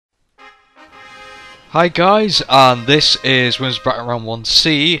Hi guys, and this is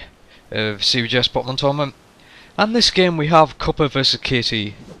WBR1C of CVGS Pokémon Tournament. And this game we have Cuppa vs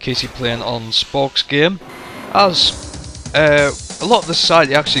Katie. Katie playing on Spork's game. As a lot of the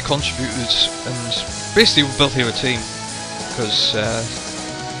society actually contributed and basically we built here a team. Because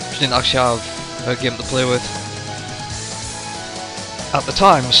she didn't actually have her game to play with at the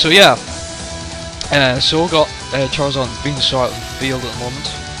time. So yeah. So we've got Charizard and Venusaur out in the field at the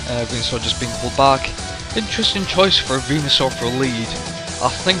moment. Venusaur just being pulled back. Interesting choice for a Venusaur for a lead. I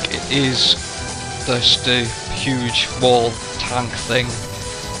think it is just a huge wall tank thing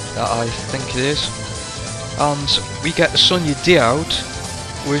that I think it is. And we get Sonya D out,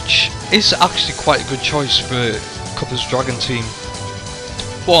 which is actually quite a good choice for Cuppa's Dragon team.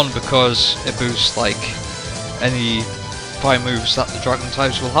 One, because it boosts like any fire moves that the Dragon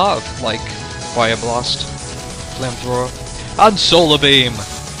types will have, like Fire Blast, Flamethrower, and Solar Beam,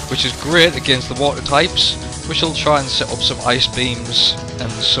 which is great against the water types, which will try and set up some ice beams and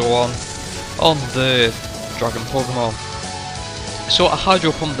so on the Dragon Pokemon. So a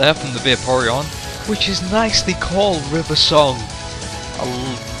Hydro Pump there from the Vaporeon, which is nicely called River Song.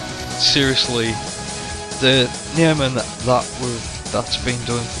 Seriously, the naming that's been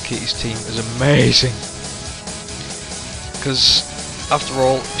done for Katie's team is amazing. Because after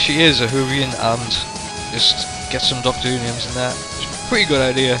all, she is a Hoovian, and just get some Doctor Who names in there. Pretty good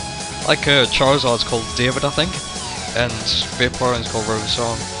idea. Like Charizard's called David, I think, and Vaporeon's called River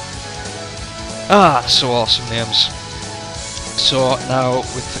Song. Ah, so awesome names. So now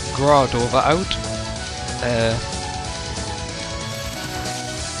with Gradova out,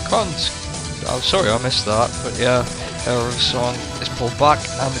 I'm sorry I missed that, but yeah, River Song is pulled back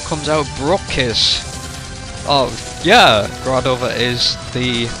and it comes out Brookkiss. Oh yeah, Gradova is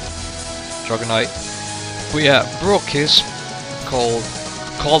the Dragonite. But yeah, Brookkiss called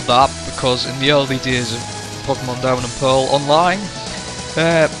that because in the early days of Pokemon Diamond and Pearl Online,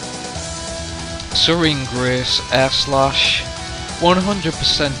 Serene Grace, Air Slash,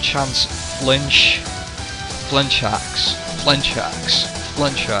 100% chance Flinch Axe.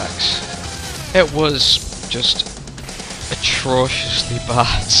 It was just atrociously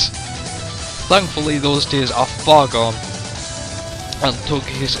bad. Thankfully those days are far gone, and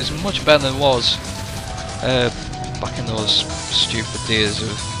Togekiss is much better than it was back in those stupid days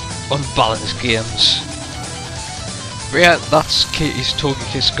of unbalanced games. But yeah, that's Katie's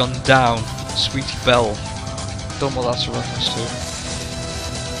Togekiss gone down, Sweetie Belle. Don't know what that's a reference to.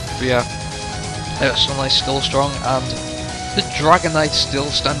 But yeah, Sunlight's still strong, and the Dragonite's still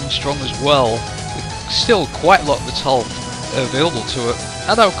standing strong as well, with still quite a lot of its health available to it.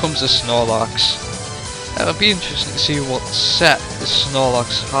 And out comes the Snorlax. It'll be interesting to see what set the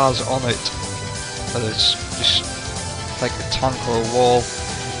Snorlax has on it. Whether it's just like a tank or a wall.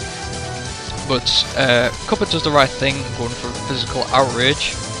 But Cuppa does the right thing, going for physical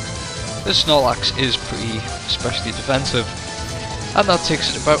outrage. The Snorlax is pretty especially defensive, and that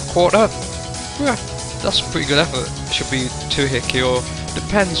takes it about a quarter. Yeah, that's a pretty good effort. Should be 2-hit KO.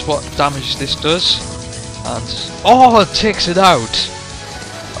 Depends what damage this does. And oh, it takes it out.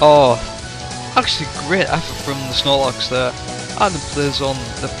 Oh, actually great effort from the Snorlax there, and it plays on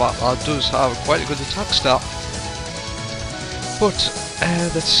the fact that it does have quite a good attack stat. But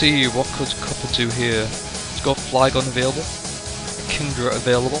let's see, what could Cuppa do here? It's got Flygon available, Kingdra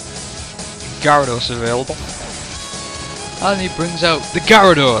available, Gyarados available, and he brings out the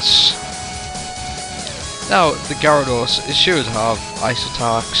Gyarados. Now the Gyarados, it should have ice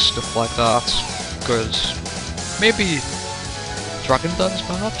attacks, stuff like that, good. Maybe Dragon Dance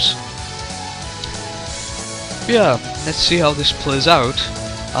perhaps? But yeah, let's see how this plays out.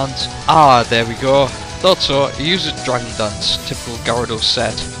 And there we go. Thought so. He uses Dragon Dance, typical Gyarados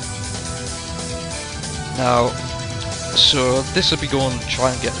set. Now, so this will be going to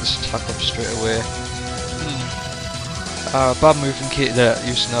try and get this attack up straight away. Bad move from Katie there,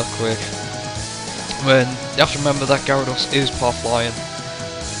 using Earthquake. When you have to remember that Gyarados is part flying.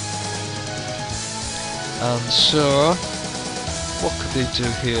 And so, what could they do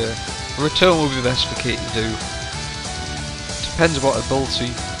here? A return would be best for Katie to do. Depends on what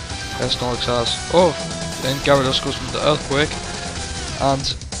ability Snorlax has. Oh, then Gyarados goes from the Earthquake, and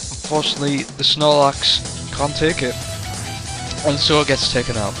unfortunately the Snorlax can't take it, and so it gets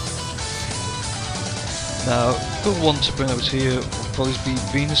taken out. Now, good one to bring out here would probably be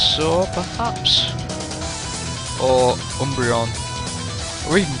Venusaur perhaps, or Umbreon,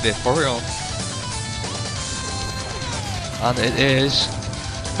 or even Vaporeon. And it is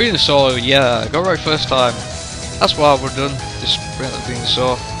Venusaur. Yeah, got right first time. That's what I would have done, just bring out the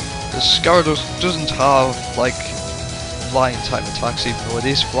Venusaur. The Gyarados doesn't have like flying type attacks even though it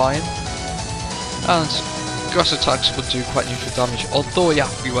is flying. and grass attacks would do quite neutral damage, although you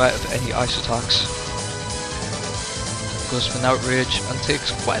have to be aware of any ice attacks. Goes for an outrage and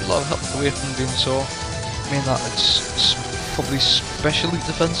takes quite a lot of health away from Venusaur, meaning that it's probably specially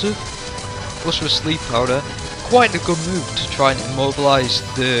defensive. Goes for a sleep powder, quite a good move to try and immobilise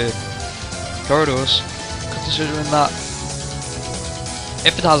the Gyarados, considering that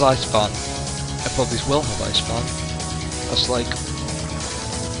if it has Ice Ban, it probably will have Ice Ban. That's like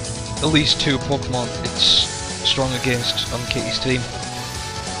at least 2 Pokemon it's strong against on Kitty's team.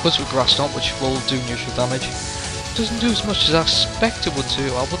 Plus with Grass Stomp, which will do neutral damage. Doesn't do as much as I expected it would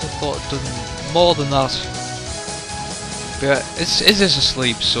do. I would have thought it done more than that. But yeah, it is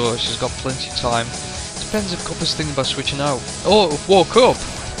asleep, so she's got plenty of time. Depends if Cuppa's thinking about switching out. Oh, it woke up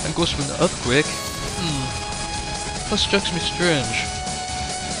and goes for an Earthquake. That strikes me strange.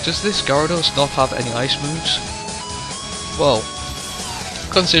 Does this Gyarados not have any ice moves? Well,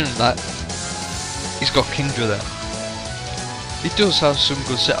 considering that he's got Kingdra there. He does have some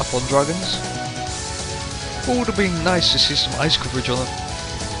good setup on dragons. But it would have been nice to see some ice coverage on him.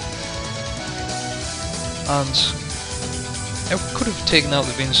 And it could have taken out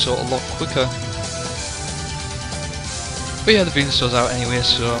the Venusaur a lot quicker. But yeah, the Venusaur's out anyway,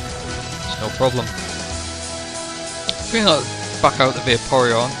 so it's no problem. Bring back out the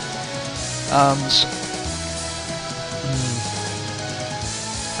Vaporeon, and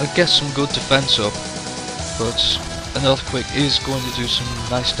I'll get some good defense up, but an Earthquake is going to do some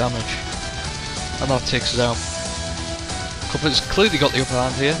nice damage, and that takes it out. Cuppa's clearly got the upper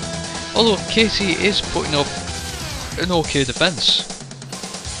hand here, although Katie is putting up an okay defense.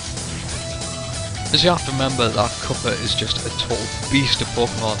 As you have to remember that Cuppa is just a total beast of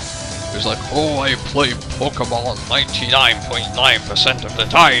Pokemon. Who's like, oh, I play Pokemon 99.9% of the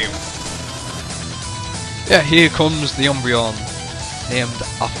time. Yeah, here comes the Umbreon, named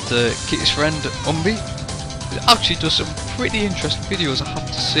after Kitty's friend Umbi. It actually does some pretty interesting videos, I have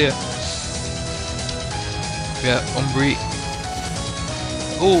to say. Yeah, Umbri.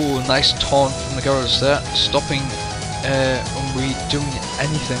 Oh, nice taunt from the Gyarados there, stopping Umbri doing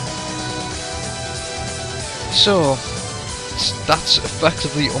anything. So that's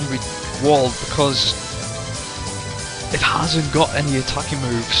effectively Umbri walled because it hasn't got any attacking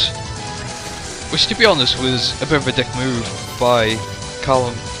moves, which to be honest was a bit of a dick move by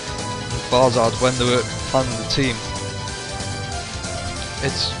Callum and Farzad when they were planning the team.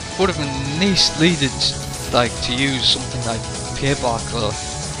 It would have been nice needed like to use something like Payback or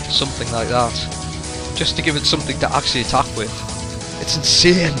something like that, just to give it something to actually attack with. It's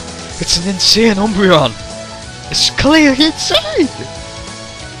insane. It's an insane Umbreon. It's clearly insane!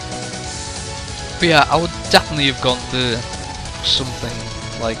 But yeah, I would definitely have gone for something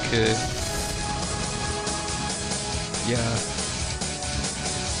like, yeah,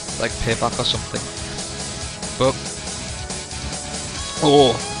 like Payback or something. But,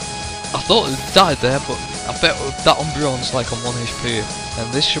 oh, I thought it died there, but I bet that Umbreon's like on 1 HP.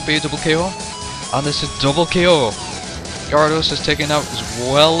 And this should be a double KO, and it's a double KO. Gyarados is taken out as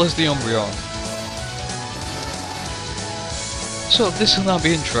well as the Umbreon. So this will now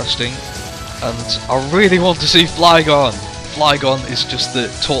be interesting, and I really want to see Flygon. Flygon is just the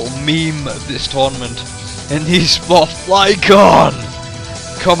total meme of this tournament. It needs more Flygon!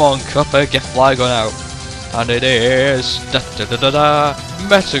 Come on Cuppa, get Flygon out. And it is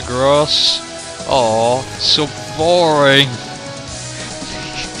Metagross. Oh, so boring.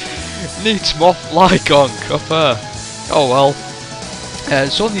 Needs more Flygon, Cuppa. Oh well.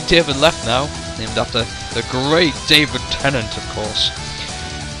 There's only David left now, named after the great David Tennant, of course.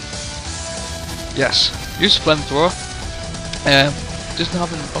 Yes, use Flamethrower. Doesn't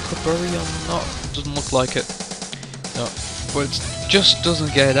have an Octoberry or not? Doesn't look like it. No, but it just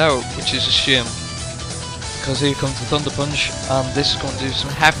doesn't get it out, which is a shame. Because here comes the Thunder Punch, and this is going to do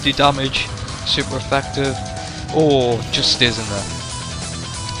some hefty damage. Super effective. Oh, just stays in there.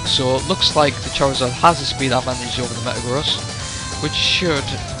 So it looks like the Charizard has a speed advantage over the Metagross, which should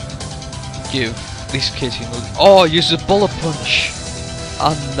give at least Katie another. Oh, uses a Bullet Punch,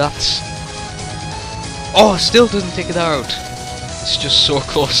 and that's. Oh, still doesn't take it out. It's just so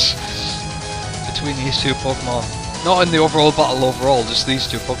close between these two Pokemon. Not in the overall battle overall, just these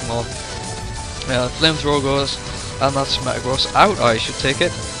two Pokemon. Flamethrower goes, and that's Metagross out. I should take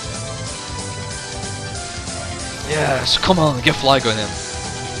it. Yes, come on, get Flygon in.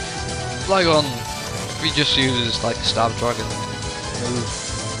 Flygon, we just use like a Stab Dragon move.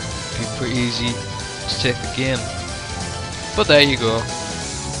 Be pretty easy to take the game. But there you go.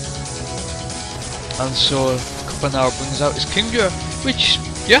 And so Cuppa now brings out his Kingdra, which,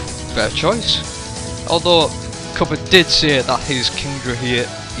 yeah, fair choice. Although Cuppa did say that his Kingdra here,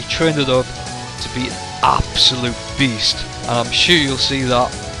 he trained it up to be an absolute beast, and I'm sure you'll see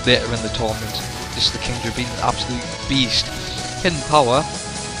that later in the tournament. Just the Kingdra being an absolute beast. Hidden power,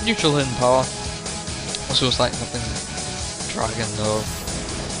 neutral hidden power, so it's like nothing dragon or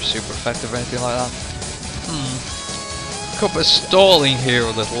super effective or anything like that. Cuppa's stalling here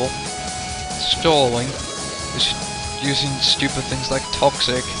a little. Stalling is using stupid things like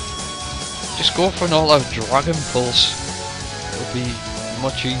toxic. Just go for an all-out Dragon Pulse. It'll be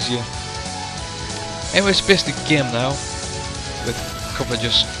much easier. Anyway, it's basically a game now, with Cuppa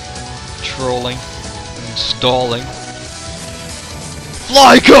just trolling and stalling.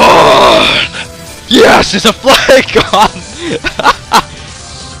 Flygon! Yes, it's a Flygon!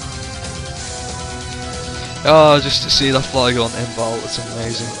 Oh, just to see that Flygon involved, it's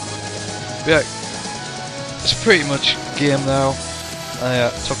amazing. But yeah, it's pretty much game now.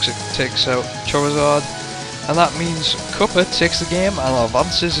 Toxic takes out Charizard, and that means Cuppa takes the game and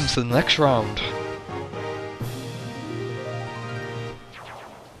advances into the next round.